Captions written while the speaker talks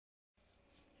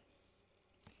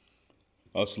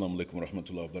Assalamu alaikum wa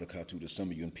rahmatullahi wa barakatuh to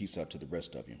some of you and peace out to the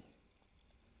rest of you.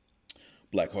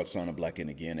 Black Heart Sauna Black in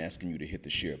again, asking you to hit the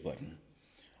share button.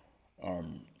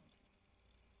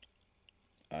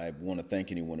 I want to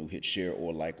thank anyone who hit share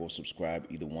or like or subscribe,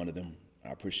 either one of them.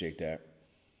 I appreciate that.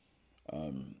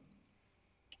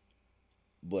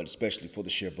 But especially for the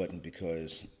share button,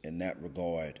 because in that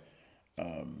regard,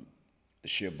 the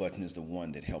share button is the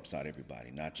one that helps out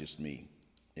everybody, not just me.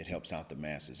 It helps out the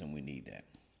masses, and we need that.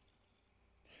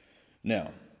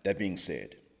 Now, that being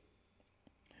said,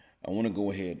 I want to go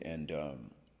ahead and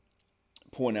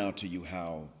point out to you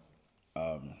how,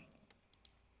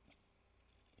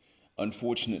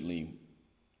 unfortunately,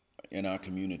 in our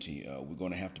community, we're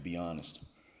going to have to be honest.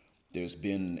 There's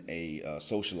been a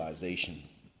socialization,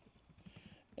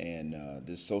 and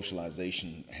this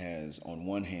socialization has, on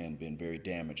one hand, been very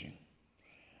damaging.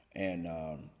 And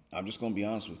I'm just going to be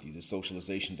honest with you, this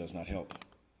socialization does not help.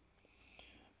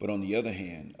 But on the other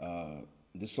hand,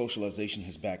 this socialization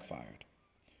has backfired.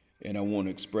 And I want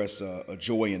to express a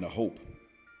joy and a hope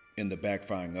in the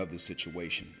backfiring of this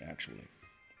situation, actually.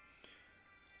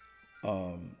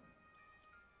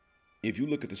 If you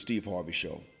look at the Steve Harvey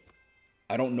show,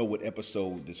 I don't know what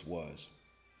episode this was,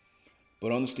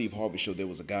 but on the Steve Harvey show, there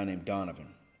was a guy named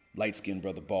Donovan, light-skinned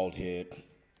brother, bald head,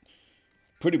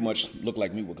 pretty much looked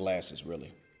like me with glasses,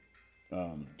 really.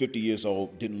 50 years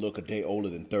old, didn't look a day older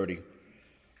than 30.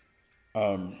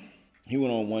 He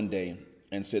went on one day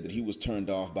and said that he was turned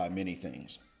off by many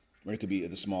things, or it could be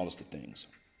the smallest of things.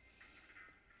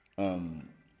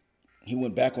 He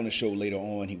went back on the show later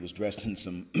on. He was dressed in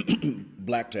some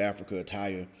Black to Africa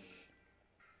attire,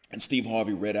 and Steve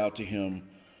Harvey read out to him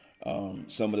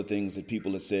some of the things that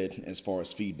people had said as far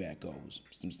as feedback goes,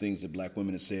 some things that black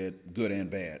women had said, good and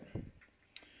bad.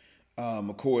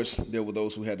 Of course, there were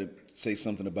those who had to say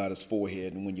something about his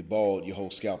forehead, and when you're bald, your whole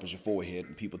scalp is your forehead,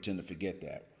 and people tend to forget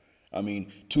that. I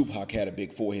mean, Tupac had a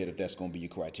big forehead, if that's going to be your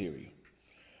criteria.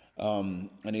 And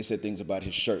they said things about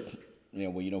his shirt.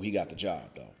 He got the job,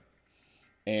 though.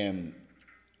 And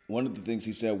one of the things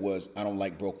he said was, I don't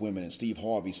like broke women, and Steve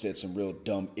Harvey said some real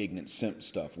dumb, ignorant, simp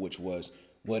stuff, which was,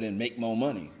 well, then make more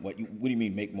money. What do you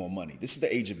mean make more money? This is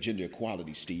the age of gender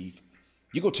equality, Steve.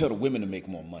 You go tell the women to make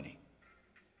more money.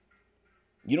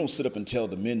 You don't sit up and tell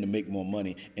the men to make more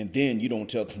money, and then you don't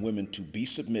tell the women to be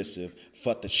submissive,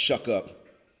 fuck the shuck up,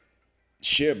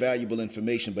 share valuable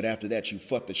information, but after that you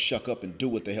fuck the shuck up and do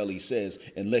what the hell he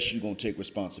says, unless you're going to take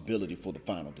responsibility for the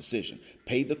final decision.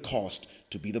 Pay the cost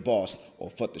to be the boss,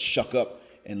 or fuck the shuck up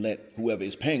and let whoever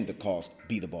is paying the cost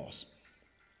be the boss.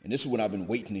 And this is what I've been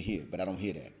waiting to hear, but I don't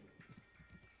hear that.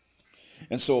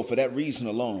 And so for that reason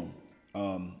alone,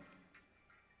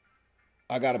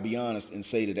 I got to be honest and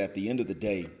say that at the end of the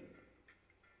day,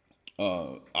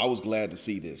 I was glad to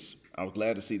see this. I was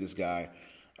glad to see this guy.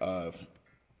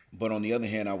 But on the other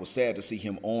hand, I was sad to see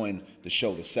him on the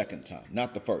show the second time,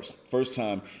 not the first. First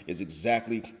time is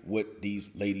exactly what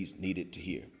these ladies needed to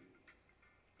hear.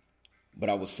 But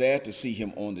I was sad to see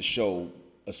him on the show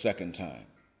a second time.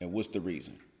 And what's the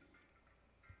reason?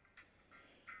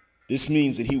 This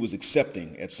means that he was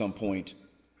accepting at some point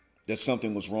that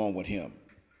something was wrong with him.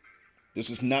 This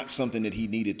is not something that he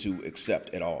needed to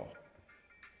accept at all.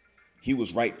 He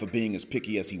was right for being as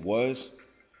picky as he was,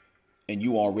 and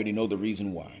you already know the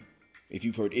reason why. If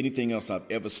you've heard anything else I've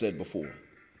ever said before,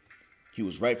 he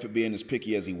was right for being as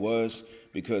picky as he was,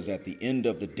 because at the end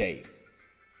of the day,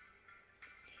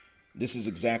 this is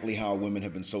exactly how women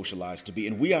have been socialized to be,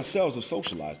 and we ourselves have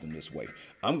socialized in this way.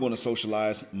 I'm going to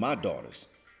socialize my daughters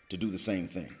to do the same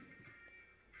thing.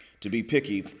 To be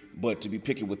picky, but to be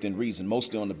picky within reason,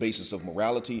 mostly on the basis of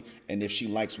morality and if she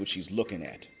likes what she's looking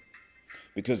at.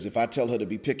 Because if I tell her to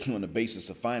be picky on the basis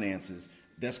of finances,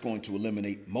 that's going to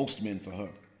eliminate most men for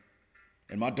her.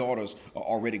 And my daughters are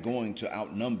already going to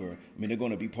outnumber, they're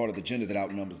going to be part of the gender that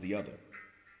outnumbers the other.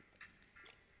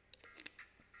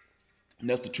 And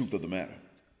that's the truth of the matter.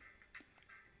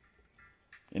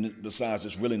 And besides,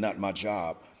 it's really not my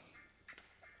job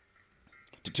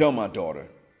to tell my daughter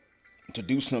to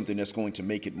do something that's going to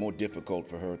make it more difficult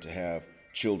for her to have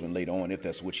children later on, if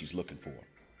that's what she's looking for.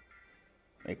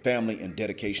 A family and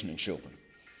dedication and children.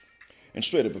 And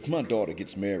straight up, if my daughter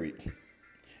gets married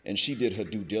and she did her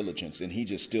due diligence and he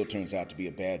just still turns out to be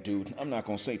a bad dude, I'm not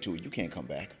going to say to her, you can't come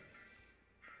back.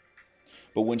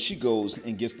 But when she goes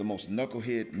and gets the most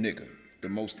knucklehead nigga, the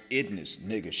most idness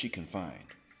nigga she can find,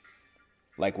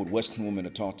 like what Western women are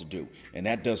taught to do, and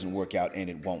that doesn't work out, and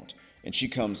it won't, and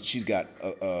she's got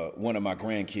one of my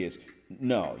grandkids,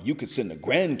 no, you could send a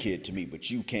grandkid to me, but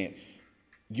you can't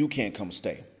come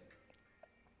stay.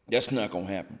 That's not going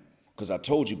to happen, because I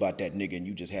told you about that nigga and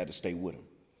you just had to stay with him.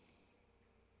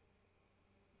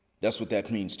 That's what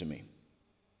that means to me.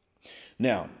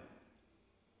 Now,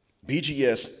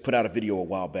 BGS put out a video a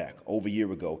while back, over a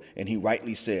year ago, and he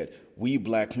rightly said, we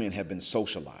black men have been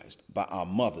socialized by our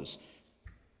mothers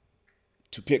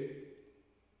to pick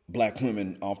black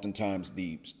women, oftentimes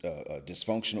the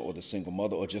dysfunctional or the single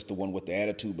mother or just the one with the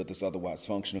attitude but that's otherwise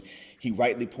functional. He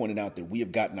rightly pointed out that we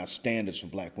have gotten our standards for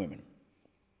black women.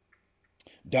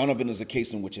 Donovan is a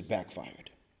case in which it backfired.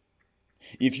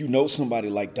 If you know somebody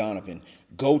like Donovan,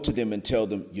 go to them and tell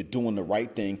them you're doing the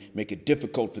right thing. Make it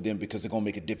difficult for them because they're going to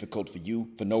make it difficult for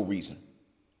you for no reason.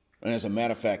 And as a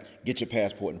matter of fact, get your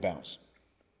passport and bounce.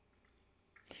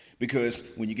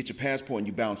 Because when you get your passport and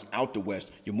you bounce out the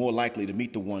West, you're more likely to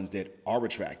meet the ones that are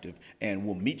attractive and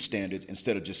will meet standards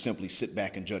instead of just simply sit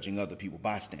back and judging other people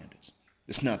by standards.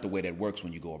 It's not the way that works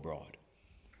when you go abroad.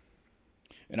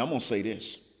 And I'm going to say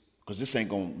this, because this ain't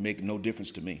going to make no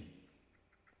difference to me.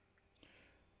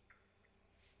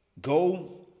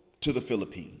 Go to the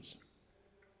Philippines.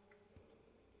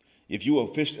 If you are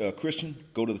a Christian,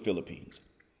 go to the Philippines.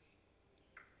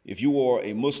 If you are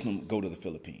a Muslim, go to the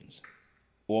Philippines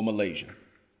or Malaysia.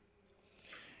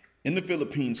 In the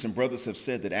Philippines, some brothers have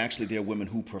said that actually there are women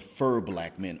who prefer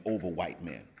black men over white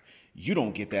men. You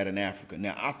don't get that in Africa.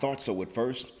 Now, I thought so at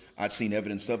first. I'd seen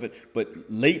evidence of it. But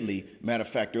lately, matter of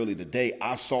fact, early today,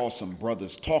 I saw some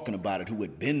brothers talking about it who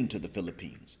had been to the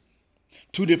Philippines.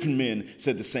 Two different men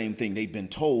said the same thing. They'd been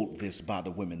told this by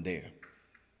the women there.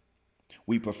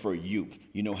 We prefer you.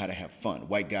 You know how to have fun.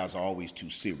 White guys are always too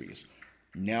serious.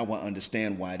 Now I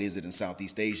understand why it is that in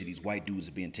Southeast Asia, these white dudes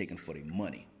are being taken for their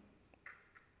money.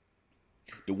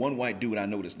 The one white dude I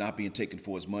know that's not being taken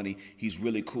for his money, he's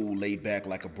really cool, laid back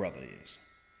like a brother is.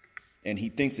 And he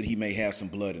thinks that he may have some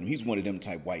blood in him. He's one of them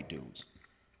type white dudes.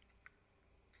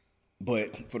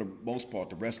 But for the most part,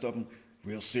 the rest of them,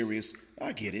 real serious.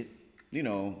 I get it. You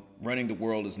know, running the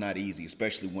world is not easy,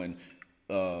 especially when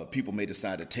people may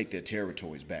decide to take their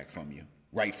territories back from you,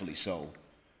 rightfully so.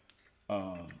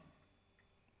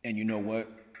 And you know what?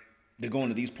 They're going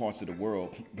to these parts of the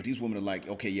world, but these women are like,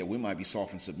 okay, yeah, we might be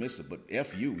soft and submissive, but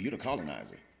F you, you're the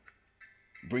colonizer.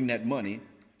 Bring that money,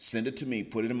 send it to me,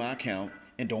 put it in my account,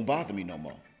 and don't bother me no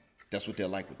more. That's what they're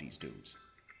like with these dudes.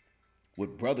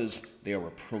 With brothers, they are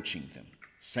approaching them,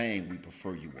 saying we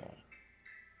prefer you all.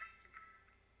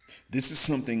 This is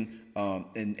something,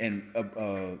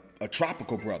 a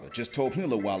tropical brother just told me a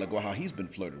little while ago how he's been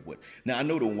flirted with. Now, I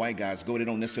know the white guys go, they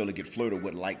don't necessarily get flirted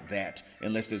with like that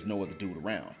unless there's no other dude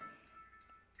around.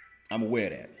 I'm aware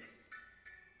of that.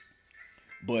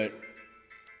 But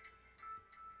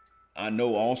I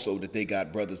know also that they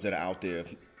got brothers that are out there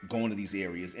going to these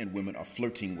areas and women are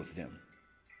flirting with them.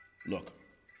 Look,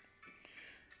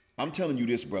 I'm telling you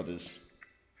this, brothers.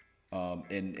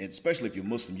 And especially if you're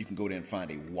Muslim, you can go there and find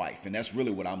a wife. And that's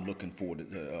really what I'm looking for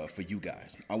you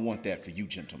guys. I want that for you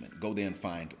gentlemen. Go there and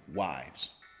find wives.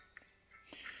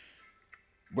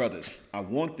 Brothers, I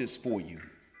want this for you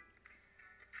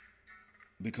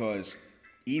because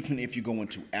even if you go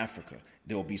into Africa,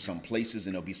 there'll be some places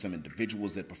and there'll be some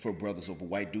individuals that prefer brothers over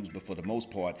white dudes, but for the most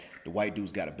part, the white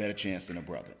dudes got a better chance than a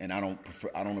brother. And I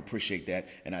don't appreciate that,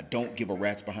 and I don't give a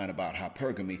rat's behind about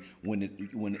hypergamy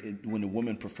when the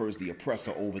woman prefers the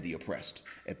oppressor over the oppressed.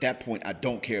 At that point, I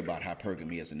don't care about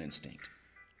hypergamy as an instinct.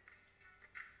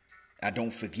 I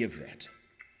don't forgive that.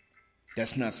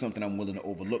 That's not something I'm willing to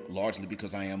overlook, largely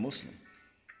because I am Muslim.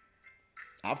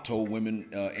 I've told women,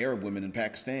 Arab women and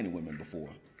Pakistani women before,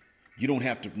 you don't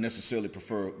have to necessarily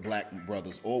prefer black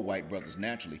brothers or white brothers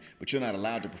naturally, but you're not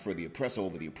allowed to prefer the oppressor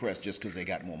over the oppressed just because they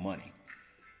got more money.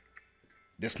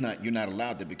 You're not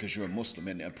allowed that because you're a Muslim,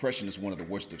 and oppression is one of the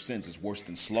worst of sins. It's worse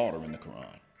than slaughter in the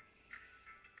Quran.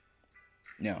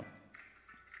 Now,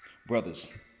 brothers,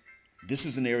 this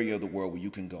is an area of the world where you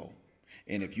can go,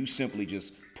 and if you simply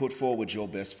just put forward your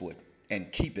best foot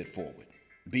and keep it forward,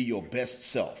 be your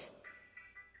best self,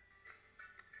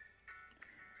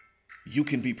 you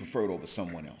can be preferred over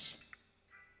someone else.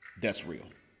 That's real.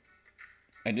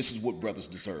 And this is what brothers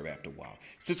deserve after a while.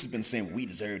 Sisters been saying we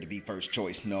deserve to be first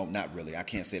choice. No, not really. I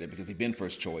can't say that because they've been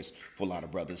first choice for a lot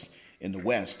of brothers in the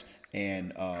West.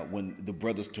 And when the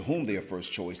brothers to whom they are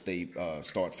first choice, they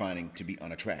start finding to be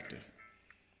unattractive.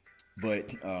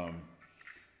 But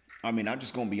I'm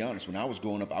just going to be honest. When I was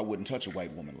growing up, I wouldn't touch a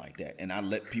white woman like that. And I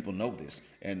let people know this.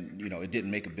 And, it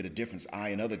didn't make a bit of difference. I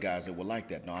and other guys that were like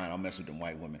that, no, I don't mess with them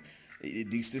white women.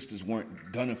 These sisters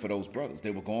weren't gunning for those brothers.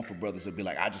 They were going for brothers that be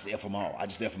like, I just F them all. I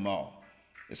just F them all.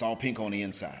 It's all pink on the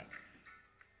inside.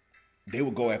 They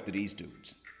would go after these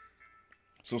dudes.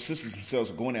 So sisters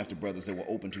themselves were going after brothers that were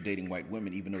open to dating white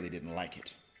women even though they didn't like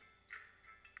it.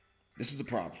 This is a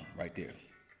problem right there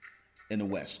in the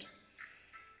West.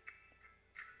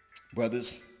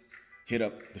 Brothers, hit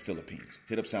up the Philippines,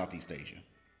 hit up Southeast Asia.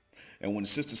 And when the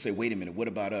sisters say, wait a minute, what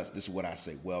about us? This is what I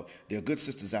say. Well, there are good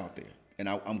sisters out there. And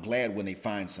I'm glad when they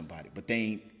find somebody, but they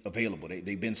ain't available.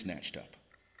 They've been snatched up.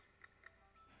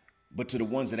 But to the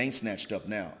ones that ain't snatched up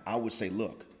now, I would say,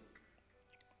 look,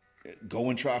 go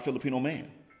and try a Filipino man.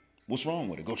 What's wrong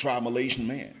with it? Go try a Malaysian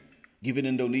man. Give an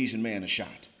Indonesian man a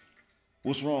shot.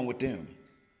 What's wrong with them?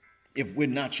 If we're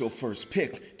not your first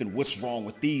pick, then what's wrong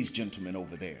with these gentlemen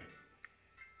over there?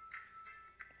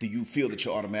 Do you feel that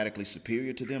you're automatically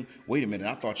superior to them? Wait a minute,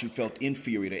 I thought you felt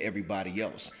inferior to everybody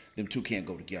else. Them two can't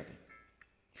go together.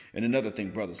 And another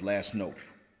thing, brothers, last note.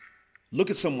 Look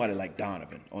at somebody like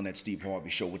Donovan on that Steve Harvey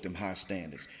show with them high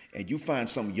standards, and you find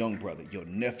some young brother, your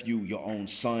nephew, your own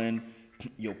son,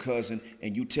 your cousin,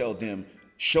 and you tell them,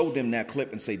 show them that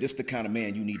clip and say, this is the kind of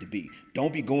man you need to be.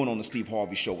 Don't be going on the Steve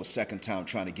Harvey show a second time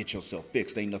trying to get yourself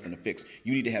fixed. Ain't nothing to fix.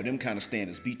 You need to have them kind of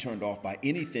standards, be turned off by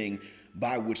anything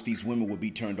by which these women would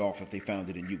be turned off if they found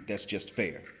it in you. That's just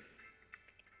fair.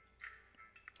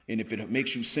 And if it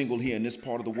makes you single here in this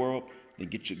part of the world, then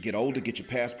get older, get your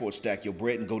passport, stack your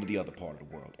bread, and go to the other part of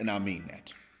the world. And I mean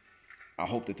that. I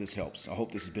hope that this helps. I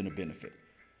hope this has been a benefit.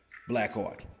 Black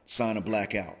art. Sign a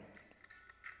black out.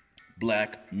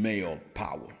 Black male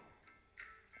power.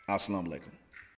 Assalamu alaikum.